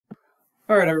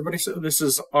All right, everybody. So this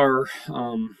is our,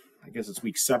 I guess it's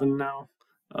week 7 now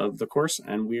of the course,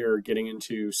 and we are getting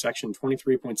into section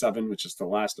 23.7, which is the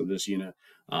last of this unit,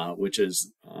 which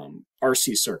is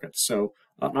RC circuits. So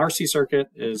an RC circuit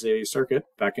is a circuit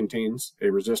that contains a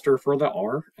resistor for the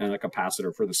R and a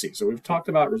capacitor for the C. So we've talked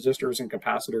about resistors and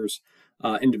capacitors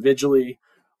individually,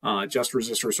 just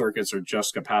resistor circuits or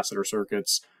just capacitor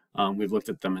circuits. We've looked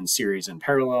at them in series and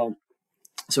parallel.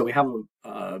 So we have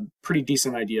a pretty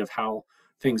decent idea of how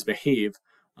things behave,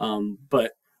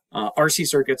 but RC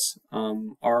circuits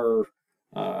are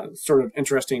sort of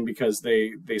interesting because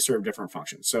they serve different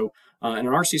functions. So in an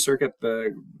RC circuit,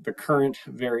 the current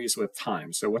varies with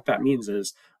time. So what that means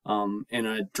is in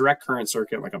a direct current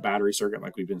circuit, like a battery circuit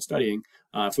like we've been studying,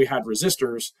 if we had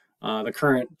resistors, the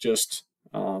current just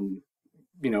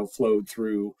flowed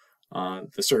through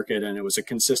the circuit, and it was a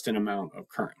consistent amount of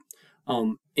current.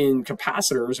 In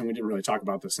capacitors, and we didn't really talk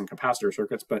about this in capacitor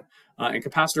circuits, but in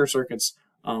capacitor circuits,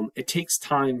 it takes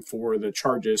time for the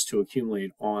charges to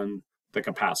accumulate on the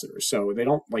capacitors. So they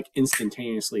don't like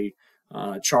instantaneously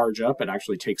charge up. It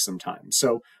actually takes some time.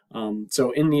 So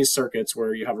in these circuits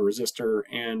where you have a resistor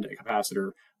and a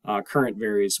capacitor, current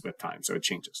varies with time, so it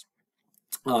changes.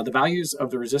 The values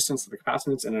of the resistance of the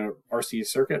capacitance in a RC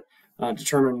circuit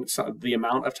determine the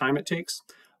amount of time it takes.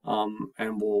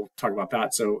 And we'll talk about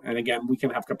that. So, and again, we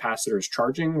can have capacitors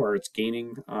charging where it's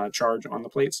gaining charge on the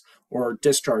plates, or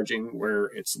discharging where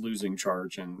it's losing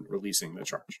charge and releasing the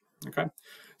charge. Okay,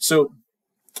 so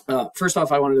first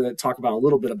off, I wanted to talk about a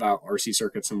little bit about RC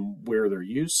circuits and where they're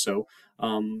used. So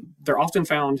they're often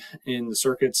found in the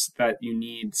circuits that you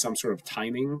need some sort of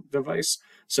timing device.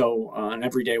 So an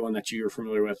everyday one that you're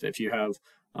familiar with, if you have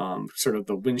sort of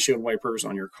the windshield wipers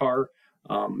on your car,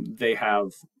 they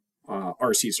have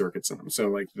RC circuits in them. So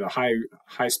like the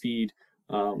high speed,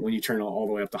 when you turn all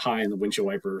the way up to high, and the windshield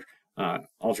wiper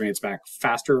alternates back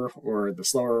faster, or the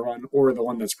slower one, or the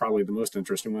one that's probably the most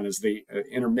interesting one is the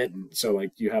intermittent. So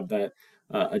like you have that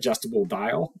adjustable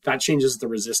dial that changes the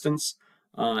resistance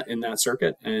in that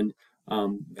circuit, and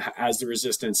as the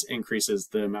resistance increases,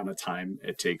 the amount of time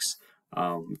it takes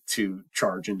to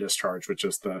charge and discharge, which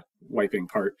is the wiping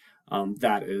part,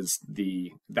 that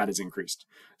is increased.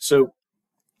 So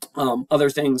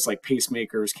other things like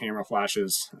pacemakers, camera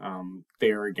flashes, they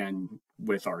are again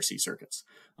with RC circuits.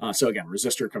 So again,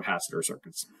 resistor capacitor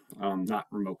circuits, not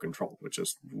remote control, which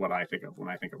is what I think of when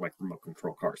I think of like remote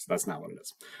control cars. That's not what it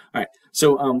is. All right,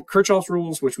 so Kirchhoff's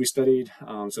rules, which we studied,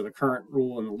 so the current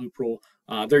rule and the loop rule,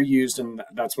 they're used, and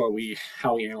that's how we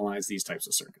analyze these types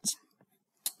of circuits.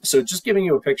 So just giving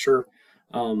you a picture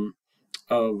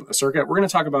of a circuit, we're going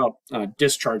to talk about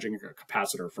discharging a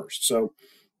capacitor first. So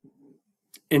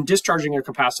in discharging a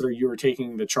capacitor, you are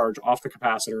taking the charge off the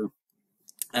capacitor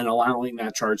and allowing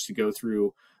that charge to go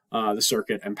through the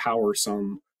circuit and power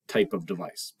some type of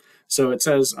device. So it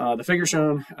says the figure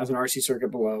shown as an RC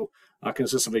circuit below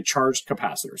consists of a charged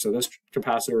capacitor. So this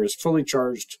capacitor is fully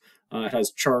charged. It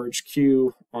has charge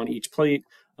Q on each plate,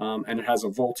 and it has a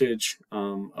voltage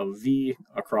of V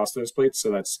across those plates.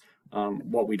 So that's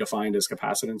what we defined as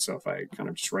capacitance. So if I kind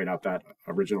of just write out that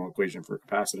original equation for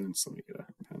capacitance, let me get a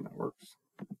pen that works.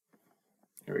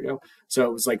 There we go. So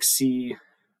it was like C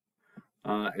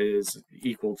is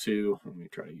equal to, let me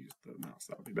try to use the mouse,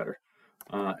 that would be better,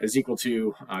 is equal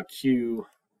to Q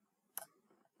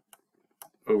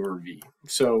over V.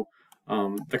 So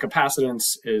the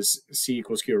capacitance is C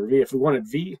equals Q over V. If we wanted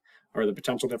V, or the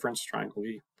potential difference, triangle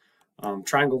V,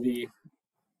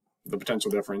 the potential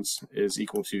difference is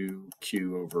equal to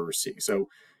Q over C. So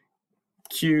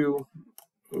Q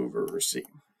over C.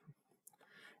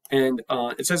 And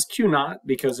it says Q naught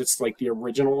because it's like the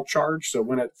original charge. So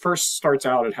when it first starts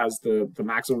out, it has the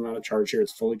maximum amount of charge here.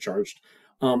 It's fully charged.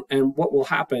 And what will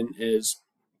happen is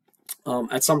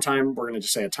at some time, we're going to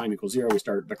just say at time equals 0, we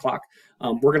start the clock.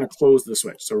 We're going to close the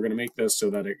switch. So we're going to make this so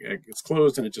that it gets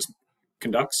closed and it just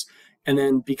conducts. And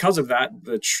then because of that,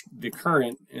 the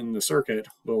current in the circuit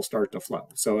will start to flow.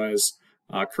 So as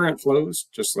current flows,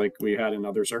 just like we had in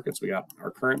other circuits, we got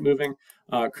our current moving.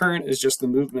 Current is just the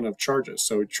movement of charges.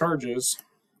 So charges,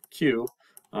 Q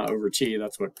over T,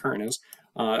 that's what current is.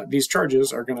 These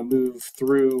charges are going to move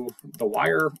through the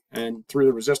wire and through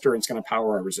the resistor, and it's going to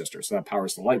power our resistor. So that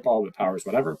powers the light bulb, it powers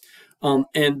whatever.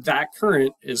 And that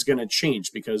current is going to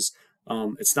change because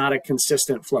it's not a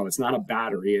consistent flow. It's not a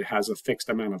battery. It has a fixed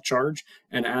amount of charge.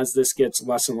 And as this gets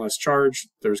less and less charge,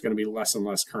 there's going to be less and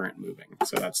less current moving.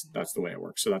 So that's the way it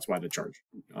works. So that's why the charge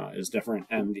is different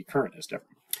and the current is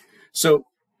different.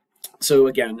 So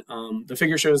again, the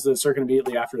figure shows the circuit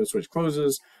immediately after the switch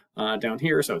closes down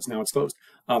here. So now it's closed.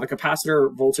 The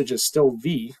capacitor voltage is still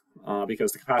V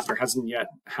because the capacitor hasn't yet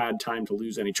had time to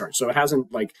lose any charge. So it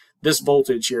hasn't, like this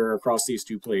voltage here across these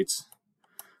two plates,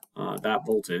 that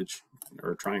voltage,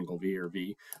 or triangle V or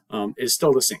V, is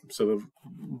still the same. So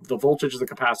the voltage of the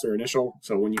capacitor initial,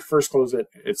 so when you first close it,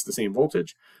 it's the same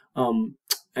voltage. And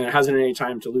it hasn't any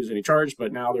time to lose any charge,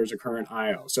 but now there's a current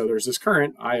IO. So there's this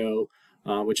current IO,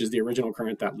 which is the original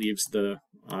current that leaves the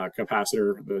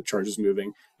capacitor, the charge is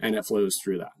moving, and it flows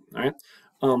through that, all right?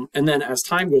 And then as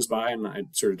time goes by, and I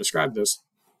sort of described this,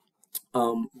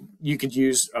 you could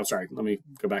use, oh, sorry, let me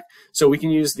go back. So we can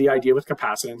use the idea with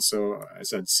capacitance. So I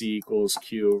said C equals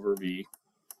Q over V.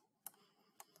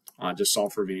 Just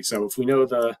solve for V. So if we know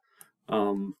the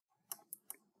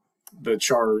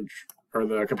charge or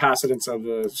the capacitance of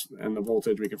and the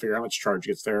voltage, we can figure out how much charge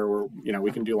gets there, or, you know,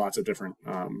 we can do lots of different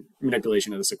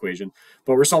manipulation of this equation,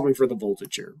 but we're solving for the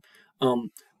voltage here.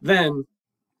 Then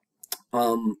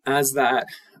as that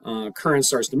current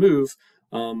starts to move,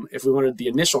 if we wanted the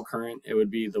initial current, it would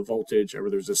be the voltage over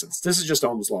the resistance. This is just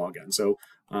Ohm's law again. So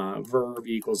VER V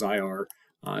equals IR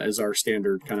is our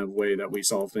standard kind of way that we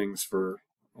solve things for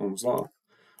Ohm's law.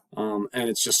 And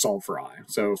it's just solved for I.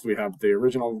 So if we have the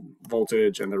original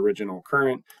voltage and the original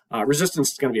current,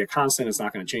 resistance is going to be a constant. It's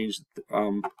not going to change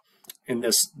in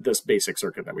this basic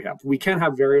circuit that we have. We can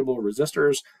have variable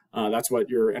resistors. That's what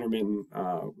your intermittent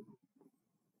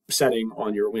setting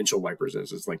on your windshield wipers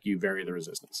is like you vary the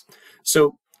resistance.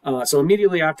 So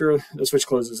immediately after the switch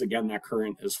closes, again, that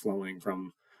current is flowing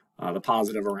from the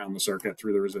positive around the circuit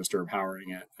through the resistor, powering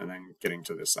it, and then getting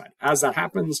to this side. As that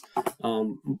happens,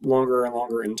 longer and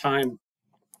longer in time,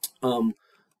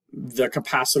 the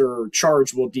capacitor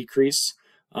charge will decrease,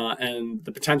 and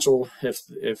the potential,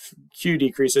 if Q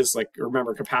decreases, like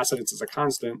remember capacitance is a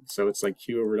constant, so it's like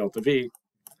Q over delta V.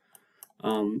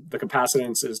 The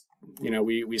capacitance is, you know,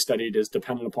 we studied, is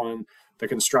dependent upon the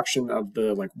construction of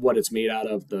the, like what it's made out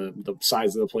of, the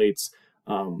size of the plates,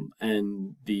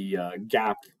 and the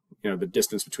gap, you know, the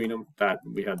distance between them. That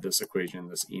we had this equation,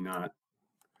 this E naught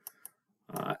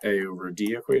A over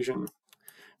D equation.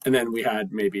 And then we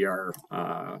had maybe our,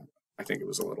 I think it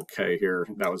was a little K here.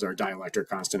 That was our dielectric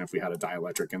constant if we had a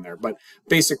dielectric in there. But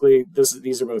basically,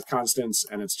 these are both constants,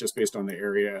 and it's just based on the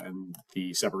area and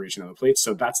the separation of the plates.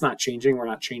 So that's not changing. We're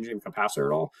not changing the capacitor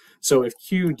at all. So if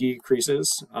Q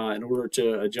decreases, in order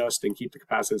to adjust and keep the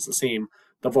capacitance the same,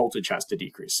 the voltage has to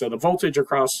decrease. So the voltage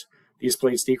across these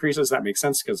plates decreases. That makes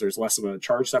sense because there's less of a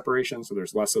charge separation. So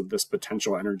there's less of this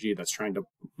potential energy that's trying to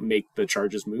make the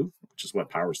charges move, which is what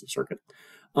powers the circuit.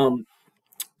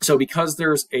 So because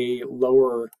there's a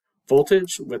lower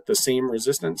voltage with the same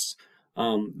resistance,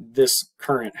 this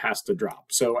current has to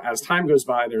drop. So as time goes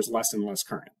by, there's less and less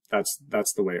current. That's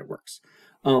the way it works.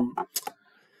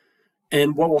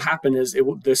 And what will happen is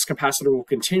this capacitor will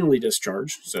continually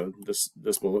discharge. So this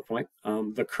bullet point,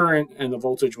 the current and the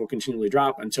voltage will continually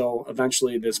drop until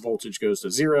eventually this voltage goes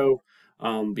to zero,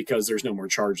 because there's no more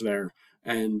charge there.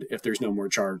 And if there's no more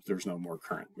charge, there's no more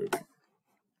current moving.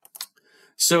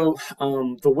 So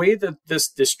the way that this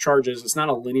discharges, it's not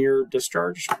a linear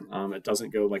discharge. It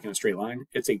doesn't go like in a straight line.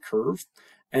 It's a curve,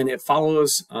 and it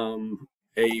follows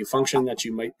a function that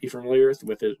you might be familiar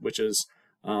with, which is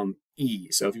E.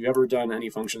 So if you've ever done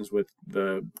any functions with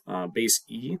the base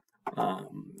E,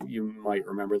 you might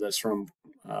remember this from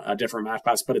a different math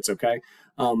class, but it's okay.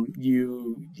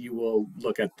 You will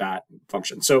look at that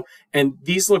function. So, and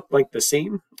these look like the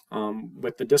same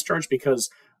with the discharge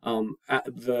because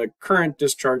the current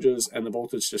discharges and the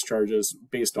voltage discharges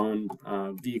based on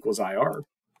V equals IR,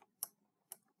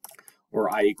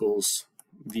 or I equals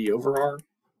V over R.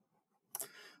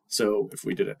 So if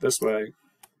we did it this way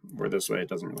or this way, it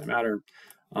doesn't really matter.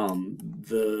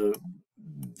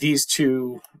 These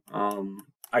two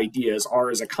ideas, R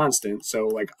is a constant, so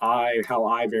like how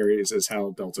I varies is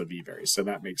how delta V varies, so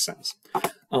that makes sense.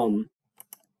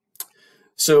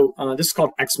 So this is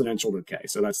called exponential decay,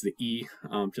 so that's the E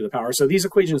to the power. So these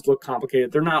equations look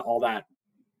complicated. They're not all that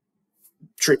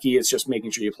tricky. It's just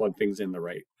making sure you plug things in the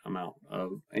right amount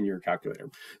in your calculator.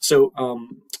 So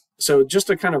so just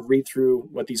to kind of read through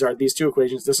what these are, these two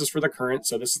equations, this is for the current.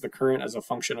 So this is the current as a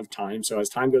function of time. So as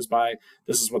time goes by,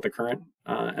 this is what the current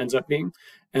ends up being.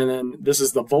 And then this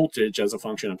is the voltage as a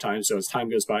function of time. So as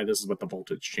time goes by, this is what the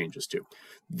voltage changes to.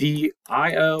 The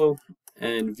IO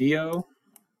and VO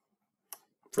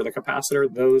for the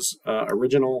capacitor, those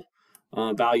original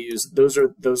values, those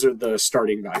are the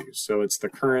starting values. So it's the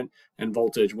current and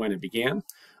voltage when it began.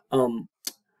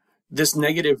 This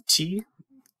negative T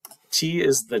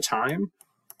is the time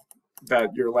that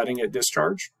you're letting it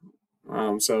discharge.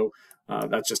 So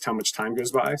That's just how much time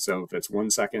goes by. So if it's 1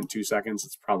 second, 2 seconds,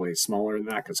 it's probably smaller than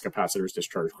that because capacitors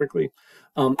discharge quickly.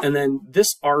 And then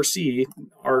this RC,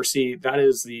 that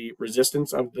is the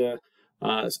resistance of the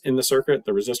in the circuit,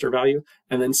 the resistor value,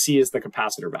 and then C is the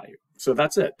capacitor value. So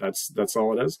that's it. That's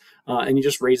all it is. And you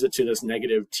just raise it to this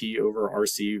negative T over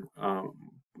RC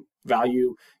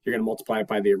value. You're going to multiply it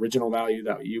by the original value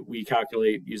that we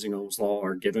calculate using Ohm's law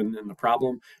or given in the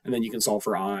problem, and then you can solve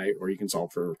for I, or you can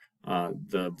solve for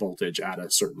the voltage at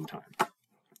a certain time.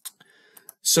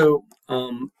 So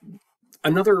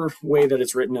another way that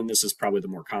it's written, and this is probably the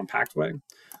more compact way,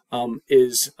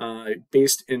 is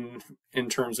based in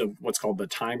terms of what's called the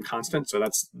time constant. So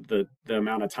that's the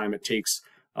amount of time it takes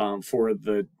for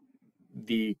the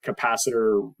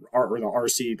capacitor or the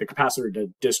RC, the capacitor to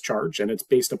discharge, and it's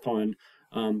based upon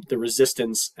the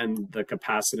resistance and the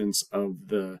capacitance of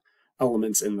the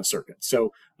elements in the circuit.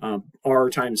 So R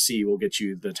times C will get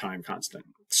you the time constant.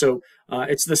 So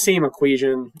it's the same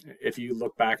equation. If you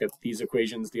look back at these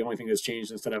equations, the only thing that's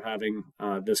changed, instead of having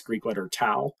this Greek letter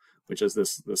tau, which is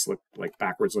this look like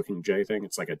backwards looking J thing,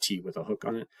 it's like a T with a hook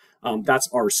on it. That's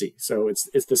RC. So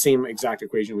it's the same exact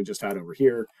equation we just had over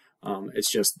here.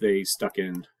 It's just they stuck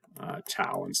in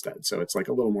tau instead. So it's like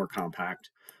a little more compact,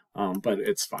 but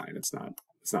it's fine. It's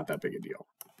not that big a deal.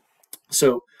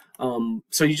 So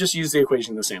so you just use the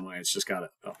equation the same way. It's just got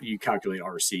you calculate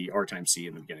RC, R times C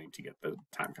in the beginning to get the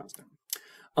time constant.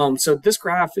 So this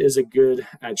graph is good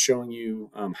at showing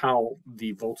you how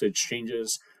the voltage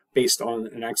changes based on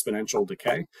an exponential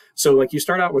decay. So like you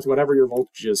start out with whatever your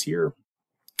voltage is here,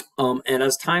 and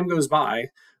as time goes by,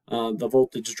 the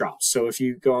voltage drops. So if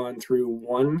you go on through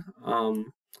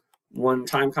one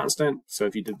time constant, so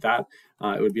if you did that,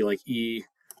 it would be like E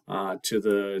to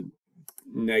the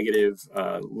negative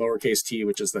lowercase t,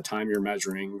 which is the time you're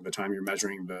measuring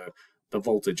the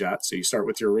voltage at. So you start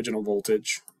with your original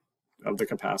voltage of the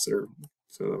capacitor.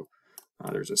 So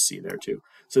there's a C there too.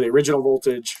 So the original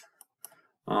voltage,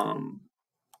 and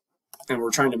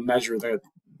we're trying to measure the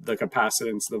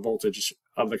capacitance, the voltage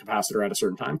of the capacitor at a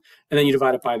certain time, and then you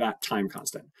divide it by that time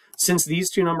constant. Since these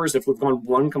two numbers, if we've gone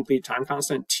one complete time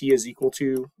constant, T is equal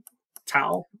to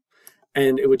tau,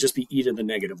 and it would just be e to the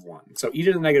negative 1. So e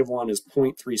to the negative 1 is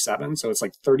 0.37, so it's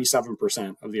like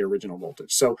 37% of the original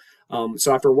voltage. So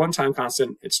so after one time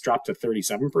constant, it's dropped to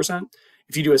 37%.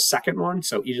 If you do a second one,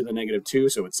 so e to the negative 2,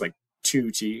 so it's like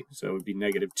 2t, so it would be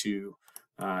negative 2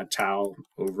 tau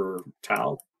over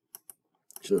tau.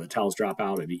 So the taus drop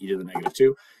out, it'd be e to the negative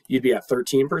 2. You'd be at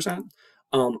 13%.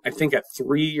 I think at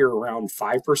 3, you're around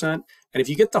 5%. And if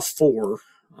you get to 4,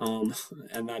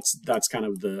 and that's kind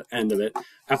of the end of it,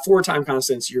 at 4 time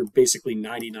constants, you're basically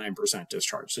 99%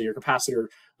 discharged. So your capacitor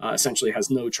essentially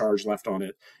has no charge left on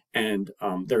it, and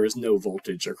there is no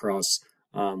voltage across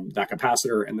that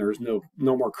capacitor, and there is no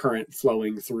more current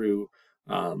flowing through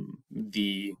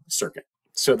the circuit.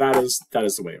 So that is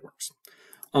the way it works.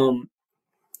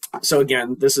 So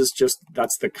again, this is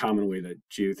that's the common way that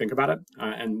you think about it.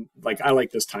 And like, I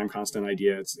like this time constant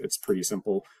idea. It's pretty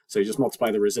simple. So you just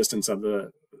multiply the resistance in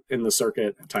the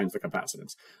circuit times the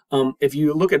capacitance. If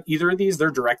you look at either of these,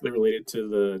 they're directly related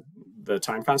to the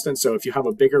time constant. So if you have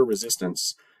a bigger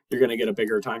resistance, you're going to get a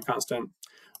bigger time constant.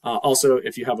 Also,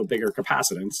 if you have a bigger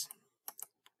capacitance,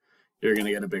 you're going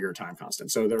to get a bigger time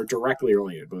constant. So they're directly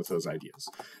related, both those ideas.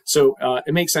 So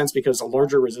it makes sense because a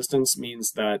larger resistance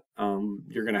means that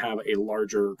you're going to have a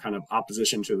larger kind of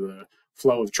opposition to the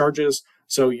flow of charges.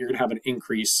 So you're going to have an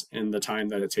increase in the time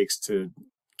that it takes to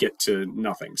get to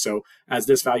nothing. So as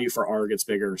this value for R gets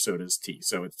bigger, so does T.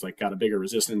 So it's like got a bigger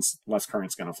resistance, less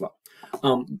current's going to flow.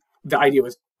 The idea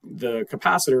with the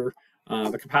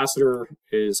capacitor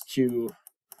is Q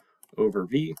over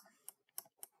V.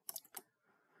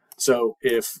 So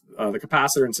if the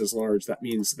capacitance is large, that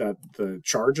means that the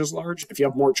charge is large. If you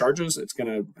have more charges, it's going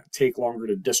to take longer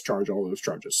to discharge all those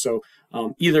charges. So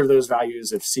either of those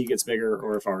values, if C gets bigger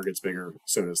or if R gets bigger,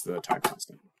 so does the time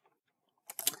constant.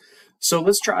 So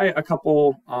let's try a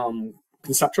couple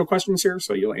conceptual questions here.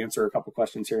 So you'll answer a couple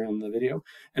questions here in the video.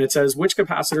 And it says, which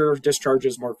capacitor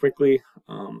discharges more quickly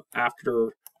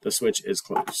after the switch is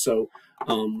closed? So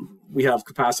we have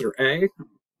capacitor A,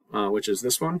 which is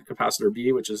this one, capacitor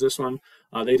B, which is this one.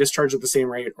 They discharge at the same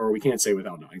rate, or we can't say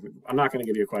without knowing. I'm not going to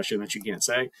give you a question that you can't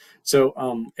say. So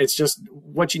it's just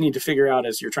what you need to figure out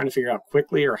is you're trying to figure out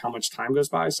quickly or how much time goes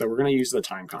by. So we're going to use the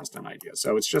time constant idea.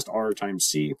 So it's just R times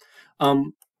C.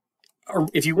 Or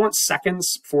if you want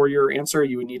seconds for your answer,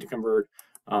 you would need to convert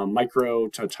micro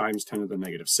to times 10 to the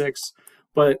negative 6.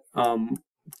 But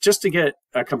just to get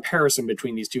a comparison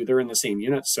between these two, they're in the same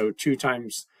units. So 2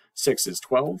 times 6 is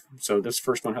 12. So this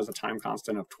first one has a time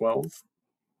constant of 12.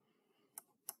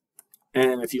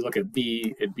 And if you look at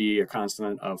B, it'd be a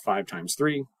constant of 5 times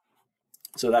 3.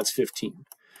 So that's 15.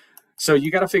 So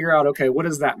you got to figure out, okay, what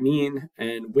does that mean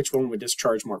and which one would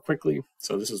discharge more quickly?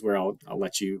 So this is where I'll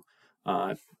let you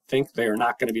think. They are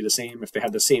not going to be the same. If they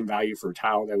had the same value for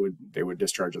tau, they would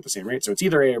discharge at the same rate. So it's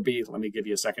either A or B. Let me give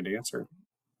you a second to answer.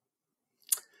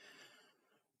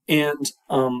 And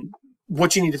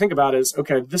what you need to think about is,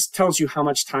 okay, this tells you how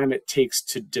much time it takes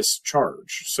to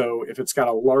discharge. So if it's got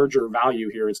a larger value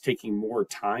here, it's taking more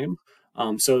time.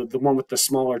 So the one with the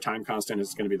smaller time constant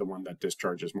is going to be the one that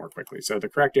discharges more quickly. So the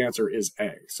correct answer is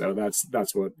A. So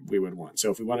that's what we would want.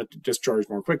 So if we wanted to discharge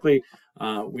more quickly,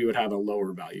 we would have a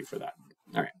lower value for that.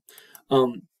 All right.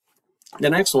 The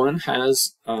next one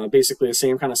has basically the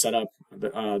same kind of setup.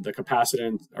 The capacitor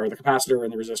and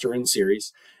the resistor in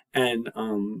series, and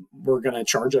we're going to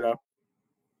charge it up.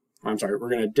 I'm sorry, we're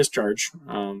going to discharge.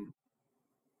 And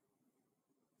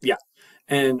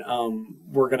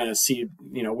we're going to see,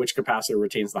 which capacitor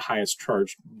retains the highest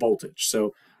charge voltage.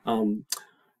 So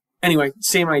anyway,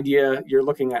 same idea. You're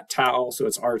looking at tau, so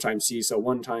it's R times C. So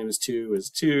 1 times 2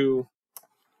 is 2.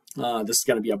 This is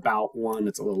going to be about 1.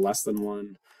 It's a little less than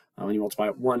 1. When you multiply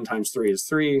it, 1 times 3 is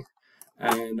 3.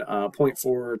 And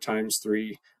 0.4 times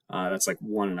 3, that's like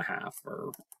 1.5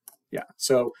 or... Yeah,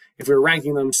 so if we're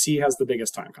ranking them, C has the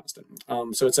biggest time constant.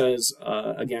 So it says,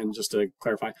 again, just to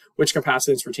clarify, which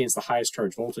capacitance retains the highest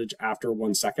charge voltage after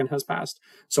 1 second has passed?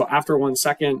 So after 1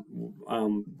 second,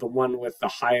 the one with the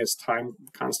highest time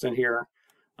constant here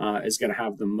is going to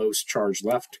have the most charge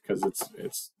left because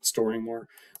it's storing more.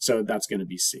 So that's going to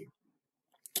be C.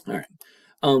 All right.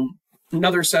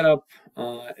 Another setup,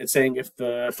 it's saying if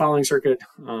the following circuit,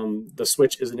 the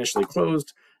switch is initially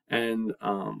closed, and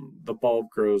the bulb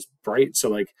grows bright. So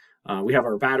like we have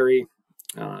our battery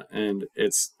and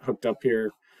it's hooked up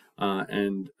here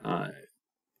and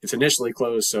it's initially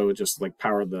closed. So it just like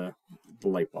power the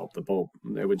light bulb,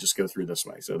 it would just go through this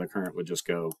way. So the current would just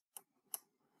go,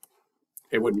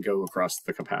 it wouldn't go across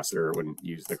the capacitor. It wouldn't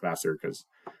use the capacitor because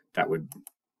that would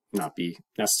not be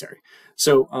necessary.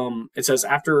 So it says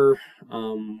after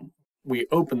we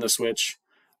open the switch,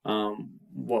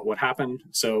 what would happen?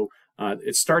 So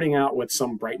it's starting out with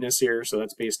some brightness here, so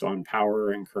that's based on power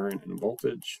and current and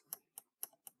voltage.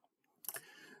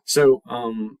 So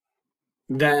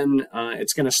then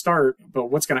it's going to start,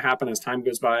 but what's going to happen as time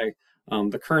goes by?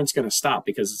 The current's going to stop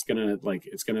because it's going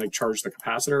to charge the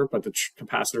capacitor, but the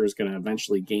capacitor is going to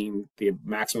eventually gain the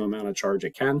maximum amount of charge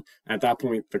it can. At that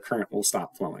point, the current will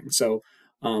stop flowing. So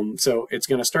so it's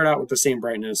going to start out with the same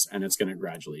brightness and it's going to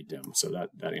gradually dim. So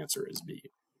that answer is B.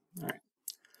 All right.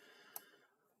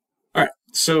 All right,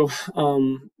 so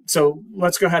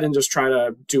let's go ahead and just try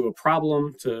to do a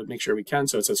problem to make sure we can.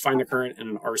 So it says find the current in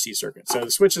an RC circuit. So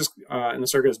the switch is in the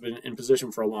circuit has been in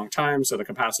position for a long time, so the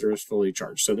capacitor is fully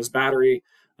charged. So this battery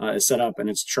is set up and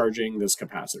it's charging this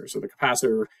capacitor. So the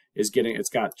capacitor is it's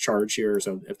got charge here.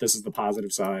 So if this is the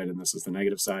positive side and this is the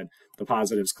negative side, the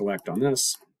positives collect on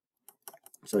this.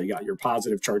 So you got your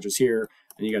positive charges here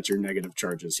and you got your negative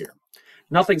charges here.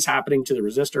 Nothing's happening to the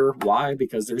resistor. Why?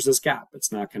 Because there's this gap.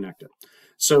 It's not connected.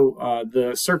 So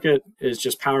the circuit is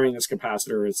just powering this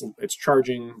capacitor. It's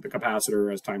charging the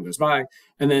capacitor as time goes by.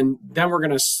 And then we're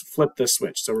going to flip this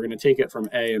switch. So we're going to take it from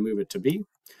A and move it to B.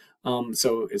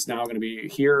 So it's now going to be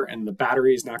here, and the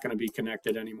battery is not going to be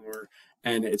connected anymore.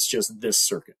 And it's just this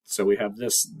circuit. So we have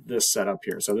this set up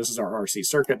here. So this is our RC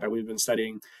circuit that we've been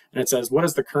studying. And it says, what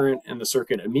is the current in the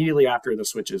circuit immediately after the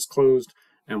switch is closed?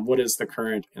 And what is the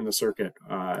current in the circuit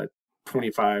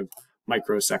 25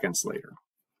 microseconds later?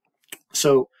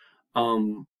 So,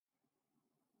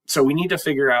 so we need to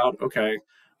figure out, okay,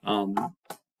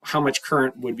 how much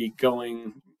current would be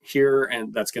going here,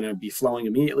 and that's going to be flowing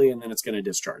immediately, and then it's going to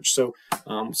discharge. So,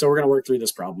 so we're going to work through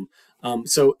this problem.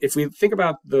 So if we think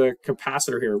about the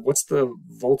capacitor here, what's the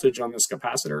voltage on this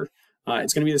capacitor?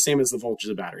 It's going to be the same as the voltage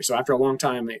of the battery. So after a long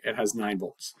time, it has 9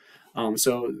 volts.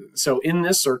 So in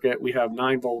this circuit, we have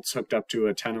 9 volts hooked up to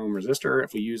a 10 ohm resistor.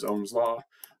 If we use Ohm's law,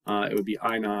 it would be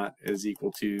I naught is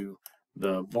equal to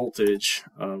the voltage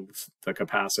of the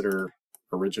capacitor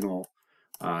original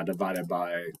divided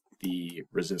by the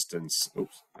resistance.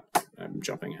 Oops, I'm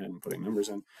jumping ahead and putting numbers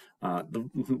in.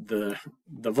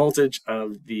 The voltage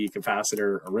of the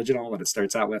capacitor original, what it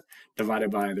starts out with, divided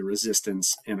by the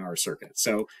resistance in our circuit.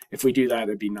 So if we do that,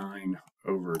 it'd be 9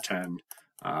 over 10.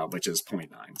 Which is 0.9.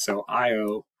 So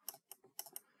IO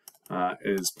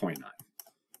is 0.9.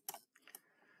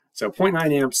 So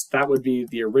 0.9 amps, that would be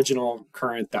the original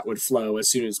current that would flow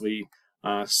as soon as we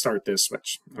start this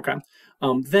switch, okay?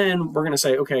 Then we're gonna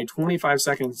say, okay, 25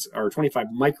 seconds or 25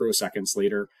 microseconds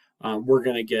later, we're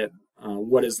gonna get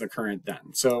what is the current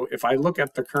then? So if I look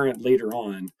at the current later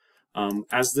on,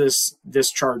 as this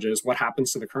discharges, what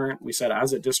happens to the current? We said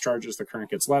as it discharges, the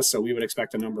current gets less, so we would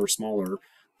expect a number smaller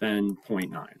than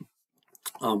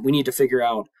 0.9. We need to figure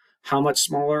out how much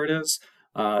smaller it is.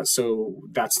 So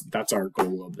that's our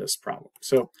goal of this problem.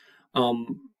 So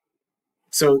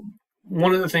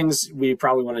one of the things we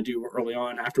probably want to do early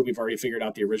on, after we've already figured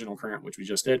out the original current, which we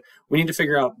just did, we need to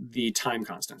figure out the time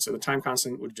constant. So the time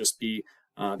constant would just be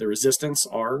the resistance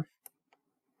R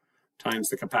times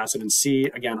the capacitance C.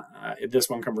 Again, this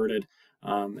one converted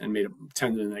and made it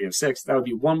 10 to the negative 6. That would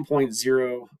be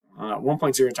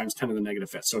 1.0 times 10 to the negative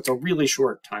 5th. So it's a really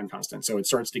short time constant. So it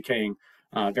starts decaying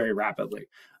very rapidly.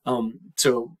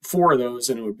 So 4 of those,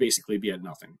 and it would basically be at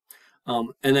nothing.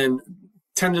 And then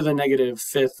 10 to the negative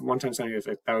 5th, 1 times 10 to the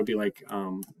negative 5th, that would be like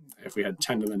if we had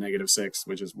 10 to the negative 6th,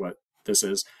 which is what this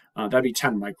is, that'd be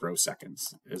 10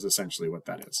 microseconds is essentially what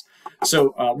that is.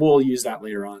 So we'll use that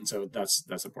later on, so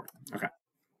that's important. Okay.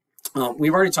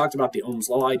 We've already talked about the Ohm's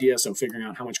law idea, so figuring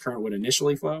out how much current would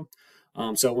initially flow.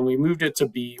 So when we moved it to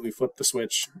B, we flipped the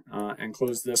switch and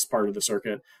closed this part of the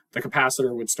circuit. The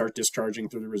capacitor would start discharging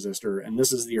through the resistor, and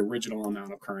this is the original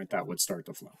amount of current that would start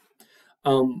to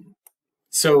flow.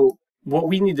 So what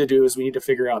we need to do is we need to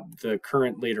figure out the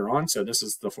current later on. So this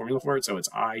is the formula for it. So it's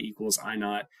I equals I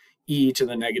naught e to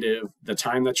the negative, the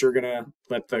time that you're going to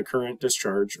let the current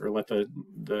discharge or let the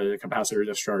capacitor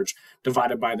discharge,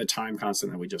 divided by the time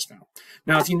constant that we just found.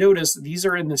 Now, if you notice, these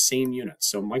are in the same units,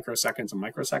 so microseconds and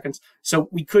microseconds. So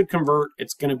we could convert,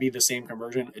 it's going to be the same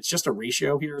conversion. It's just a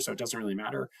ratio here, so it doesn't really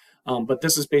matter. But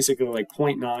this is basically like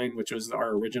 0.9, which was our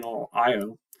original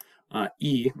IO.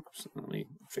 E, so let me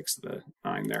fix the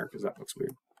 9 there because that looks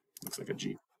weird. Looks like a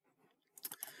G.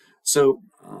 So,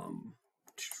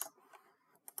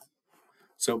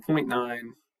 0.9,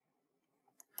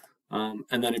 and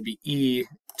then it'd be E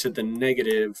to the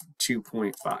negative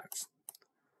 2.5.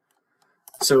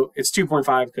 So it's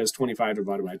 2.5 because 25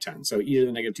 divided by 10. So E to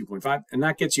the negative 2.5, and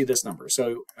that gets you this number.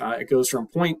 So it goes from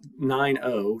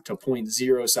 0.90 to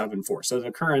 0.074. So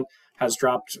the current has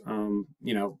dropped,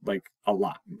 you know, like a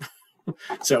lot.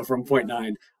 So from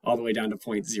 0.9 all the way down to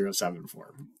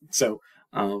 0.074. So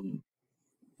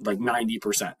like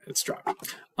 90% it's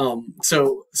dropped.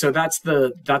 So that's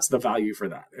the value for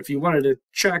that. If you wanted to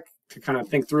check to kind of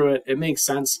think through it, it makes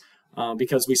sense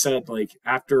because we said like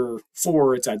after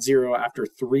 4 it's at 0, after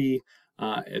 3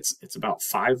 it's about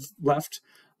 5 left.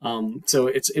 So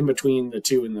it's in between the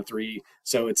 2 and the 3.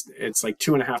 So it's like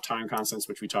 2.5 time constants,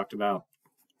 which we talked about.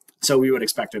 So we would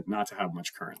expect it not to have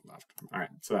much current left. All right,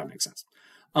 so that makes sense.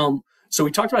 So we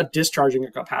talked about discharging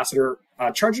a capacitor.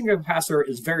 Charging a capacitor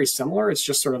is very similar. It's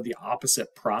just sort of the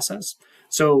opposite process.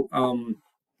 So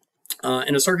in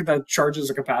a circuit that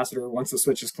charges a capacitor, once the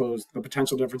switch is closed, the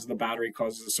potential difference in the battery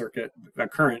causes the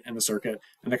current in the circuit,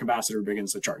 and the capacitor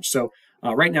begins to charge. So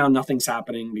right now, nothing's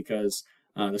happening because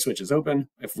the switch is open.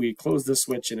 If we close this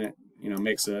switch and it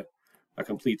makes a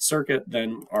complete circuit,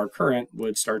 then our current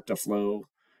would start to flow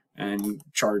and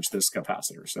charge this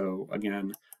capacitor. So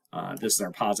again, this is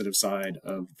our positive side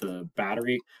of the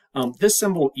battery. This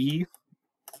symbol E,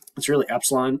 it's really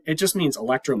epsilon. It just means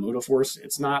electromotive force.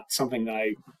 It's not something that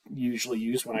I usually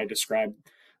use when I describe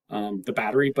the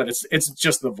battery, but it's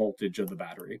just the voltage of the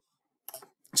battery.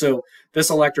 So this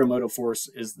electromotive force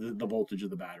is the voltage of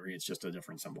the battery. It's just a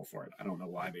different symbol for it. I don't know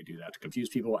why they do that to confuse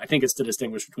people. I think it's to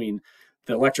distinguish between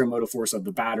the electromotive force of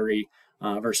the battery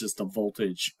versus the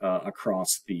voltage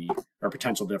or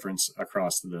potential difference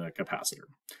across the capacitor.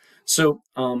 So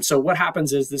what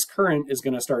happens is this current is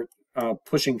going to start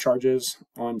pushing charges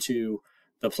onto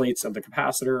the plates of the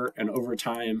capacitor, and over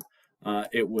time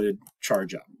it would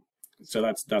charge up. So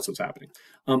that's what's happening.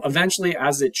 Eventually,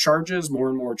 as it charges more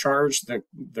and more charge,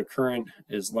 the current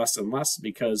is less and less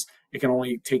because it can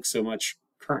only take so much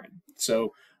current.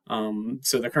 So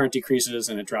the current decreases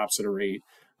and it drops at a rate.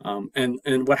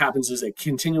 And what happens is it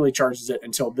continually charges it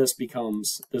until this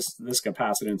becomes this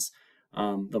capacitance.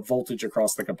 The voltage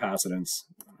across the capacitance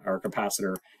or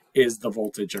capacitor is the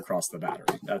voltage across the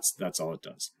battery. That's all it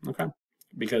does. Okay,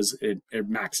 because it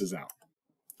maxes out.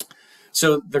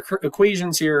 So the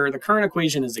equations here, the current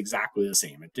equation is exactly the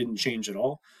same. It didn't change at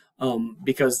all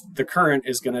because the current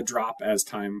is going to drop as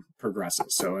time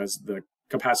progresses. So as the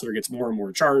capacitor gets more and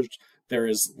more charged, there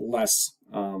is less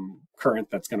current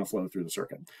that's going to flow through the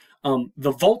circuit.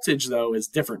 The voltage, though, is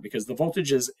different because the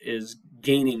voltage is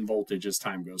gaining voltage as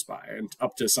time goes by and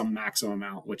up to some maximum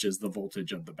amount, which is the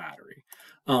voltage of the battery.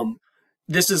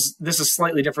 This is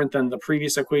slightly different than the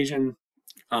previous equation.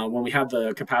 when we had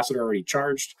the capacitor already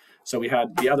charged. So we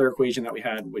had the other equation that we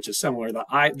had, which is similar. The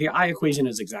I equation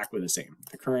is exactly the same.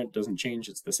 The current doesn't change.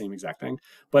 It's the same exact thing.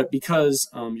 But because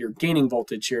you're gaining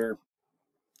voltage here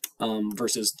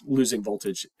versus losing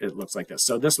voltage, it looks like this.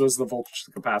 So this was the voltage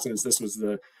capacitance. This was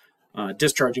the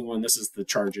discharging one. This is the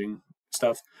charging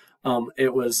stuff.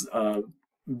 It was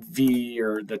V,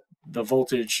 or the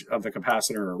voltage of the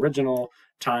capacitor original,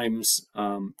 times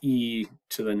e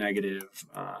to the negative,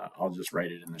 I'll just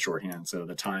write it in the shorthand, so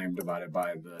the time divided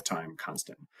by the time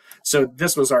constant. So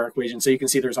this was our equation. So you can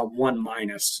see there's a 1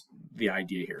 minus the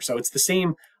idea here. So it's the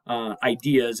same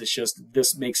ideas, it's just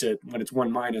this makes it, when it's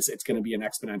 1 minus, it's going to be an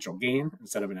exponential gain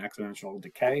instead of an exponential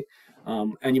decay.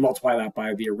 And you multiply that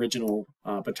by the original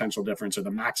potential difference, or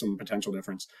the maximum potential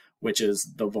difference, which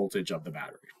is the voltage of the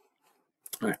battery.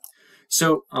 All right,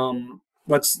 so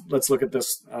let's look at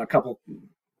this couple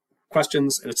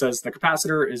questions. It says the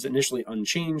capacitor is initially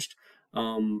unchanged,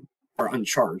 or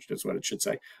uncharged is what it should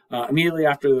say. Immediately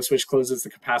after the switch closes,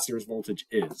 the capacitor's voltage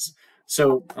is.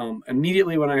 So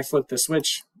immediately when I flip the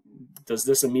switch, does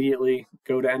this immediately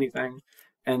go to anything?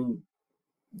 And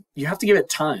you have to give it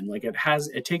time. Like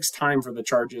it takes time for the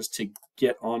charges to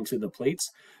get onto the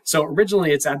plates. So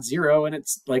originally it's at 0, and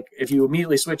it's like if you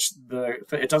immediately switch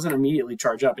it doesn't immediately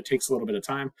charge up. It takes a little bit of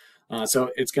time.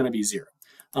 So it's going to be 0.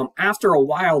 After a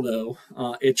while though,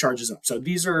 it charges up. So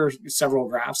these are several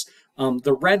graphs.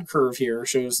 The red curve here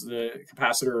shows the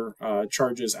capacitor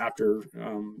charges after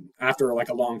like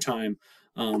a long time.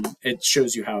 It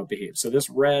shows you how it behaves. So this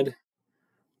red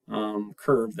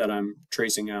curve that I'm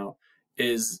tracing out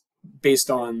is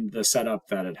based on the setup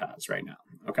that it has right now.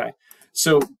 Okay,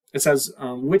 so it says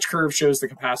which curve shows the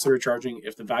capacitor charging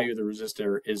if the value of the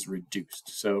resistor is reduced.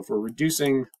 So if we're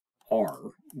reducing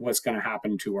R, what's going to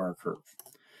happen to our curve?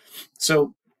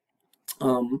 So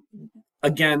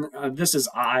again, this is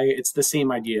I. It's the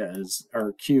same idea as,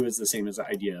 or Q is the same as the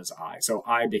idea as I. So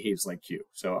I behaves like Q.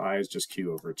 So I is just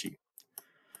Q over T.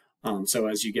 So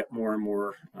as you get more and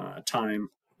more time,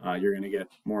 you're going to get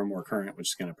more and more current, which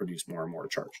is going to produce more and more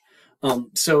charge.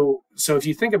 So if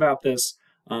you think about this,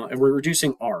 and we're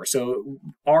reducing R. So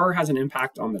R has an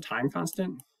impact on the time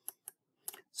constant.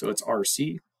 So it's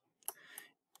RC.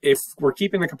 If we're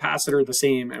keeping the capacitor the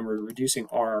same and we're reducing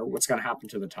R, what's going to happen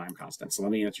to the time constant? So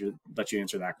let you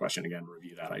answer that question again,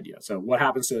 review that idea. So what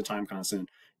happens to the time constant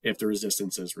if the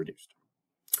resistance is reduced?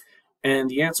 And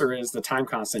the answer is the time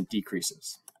constant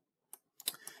decreases.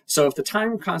 So if the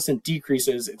time constant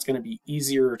decreases, it's going to be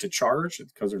easier to charge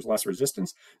because there's less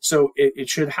resistance. So it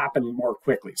should happen more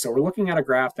quickly. So we're looking at a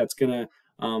graph that's going to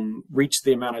reach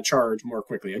the amount of charge more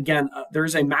quickly. Again,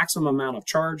 there's a maximum amount of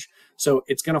charge, so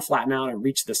it's going to flatten out and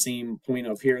reach the same point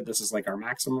of here. This is like our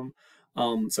maximum.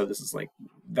 So this is like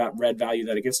that red value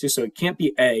that it gets to. So it can't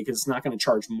be A because it's not going to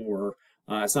charge more.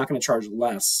 It's not going to charge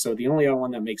less. So the only other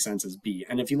one that makes sense is B.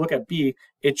 And if you look at B,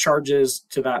 it charges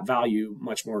to that value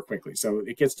much more quickly. So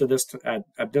it gets to this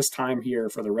at this time here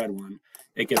for the red one,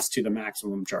 it gets to the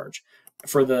maximum charge.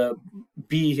 For the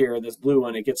B here, this blue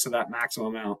one, it gets to that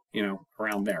maximum amount,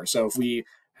 around there. So if we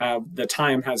have, the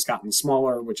time has gotten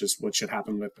smaller, which is what should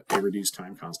happen with a reduced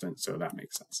time constant. So that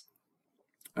makes sense.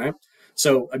 All right.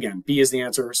 So again, B is the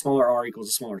answer. Smaller R equals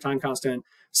a smaller time constant.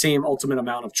 Same ultimate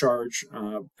amount of charge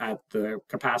at the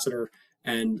capacitor.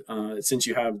 And since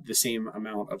you have the same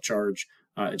amount of charge,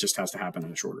 it just has to happen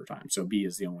in a shorter time. So B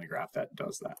is the only graph that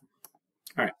does that.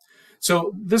 All right.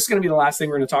 So this is going to be the last thing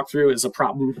we're going to talk through is a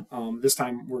problem. This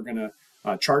time we're going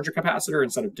to charge a capacitor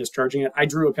instead of discharging it. I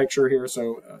drew a picture here.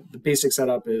 So the basic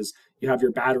setup is you have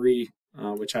your battery,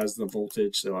 which has the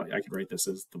voltage. So I could write this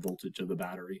as the voltage of the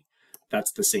battery.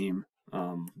 That's the same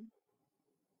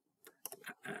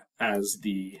as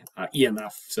the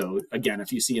EMF. So again,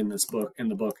 if you see in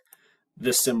the book,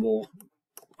 this symbol,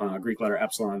 Greek letter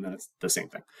epsilon, then it's the same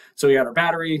thing. So we got our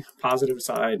battery, positive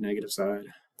side, negative side.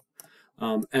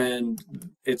 And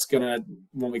it's gonna,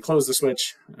 when we close the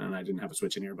switch, and I didn't have a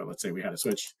switch in here, but let's say we had a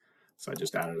switch. So I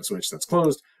just added a switch that's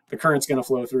closed. The current's gonna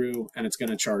flow through and it's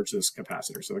gonna charge this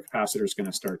capacitor. So the capacitor is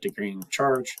gonna start to gain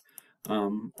charge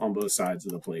on both sides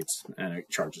of the plates, and it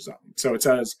charges up. So it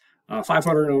says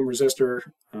 500 ohm resistor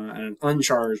and an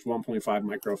uncharged 1.5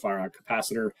 microfarad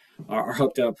capacitor are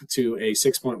hooked up to a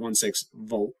 6.16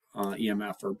 volt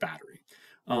EMF or battery.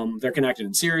 They're connected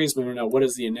in series. We want to know what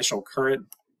is the initial current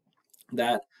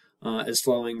that is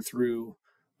flowing through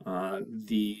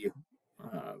the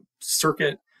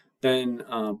circuit. Then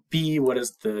B, what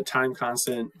is the time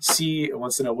constant? C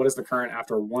wants to know what is the current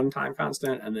after one time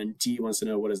constant, and then D wants to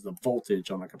know what is the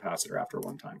voltage on the capacitor after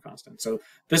one time constant. So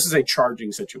this is a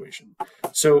charging situation.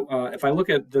 So if I look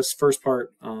at this first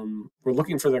part, we're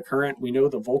looking for the current. We know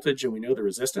the voltage and we know the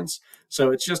resistance.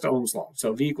 So it's just Ohm's law.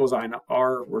 So V equals I naught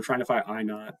R. We're trying to find I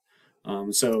naught.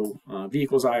 V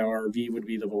equals IR. V would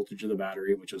be the voltage of the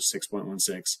battery, which is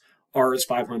 6.16. R is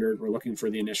 500. We're looking for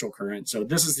the initial current. So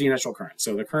this is the initial current.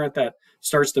 So the current that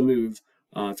starts to move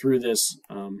through this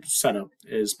setup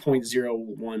is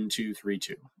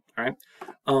 0.01232. All right.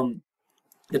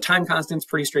 The time constant is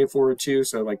pretty straightforward too.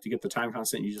 So like to get the time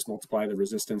constant, you just multiply the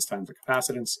resistance times the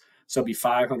capacitance. So it'd be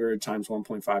 500 times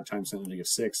 1.5 times 10 to the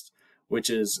 -6, which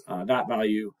is that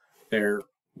value there,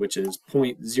 which is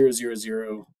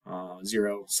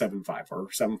 0.000075 or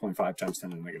 7.5 times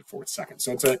 10 to the -4th second.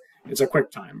 So it's a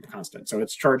quick time constant. So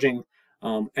it's charging,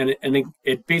 and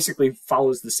it basically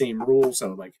follows the same rule.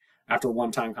 So like after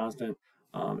one time constant,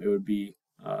 it would be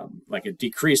like it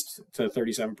decreased to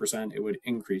 37%, it would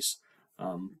increase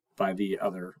by the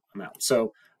other amount.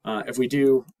 So if we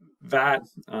do that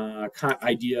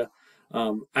idea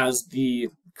as the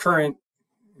current,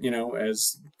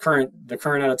 as the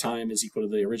current at a time is equal to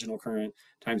the original current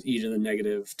times e to the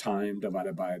negative time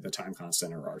divided by the time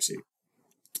constant, or RC.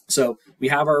 So we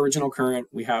have our original current,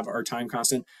 we have our time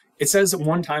constant. It says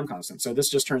one time constant, so this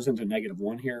just turns into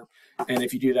 -1 here. And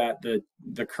if you do that, the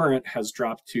current has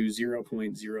dropped to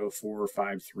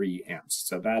 0.0453 amps.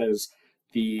 So that is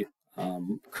the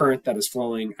current that is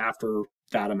flowing after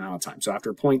that amount of time. So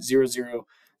after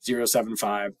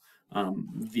 0.00075,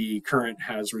 the current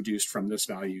has reduced from this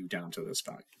value down to this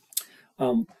value.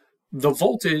 The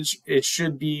voltage, it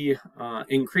should be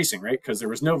increasing, right? Because there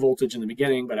was no voltage in the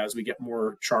beginning, but as we get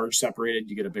more charge separated,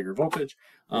 you get a bigger voltage.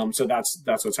 So that's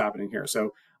what's happening here.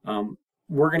 So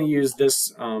we're going to use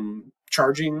this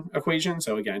charging equation.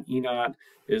 So again, E naught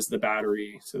is the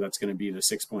battery, so that's going to be the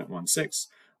 6.16.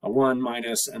 A 1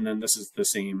 minus, and then this is the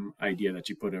same idea that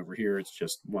you put over here. It's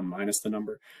just 1 minus the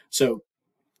number. So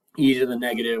e to the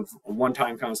negative one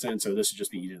time constant, so this would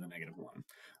just be e to the -1.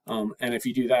 And if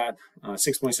you do that,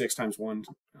 6.6 times 1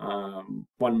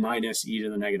 minus e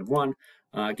to the -1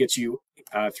 gets you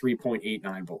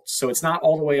 3.89 volts. So it's not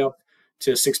all the way up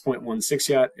to 6.16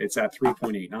 yet. It's at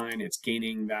 3.89. It's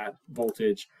gaining that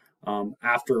voltage.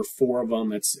 After 4 of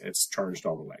them, it's charged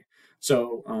all the way.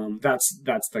 So that's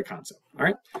the concept. All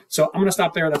right. So I'm going to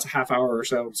stop there. That's a half hour or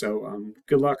so. So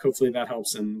good luck. Hopefully that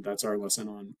helps. And that's our lesson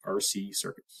on RC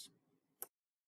circuits.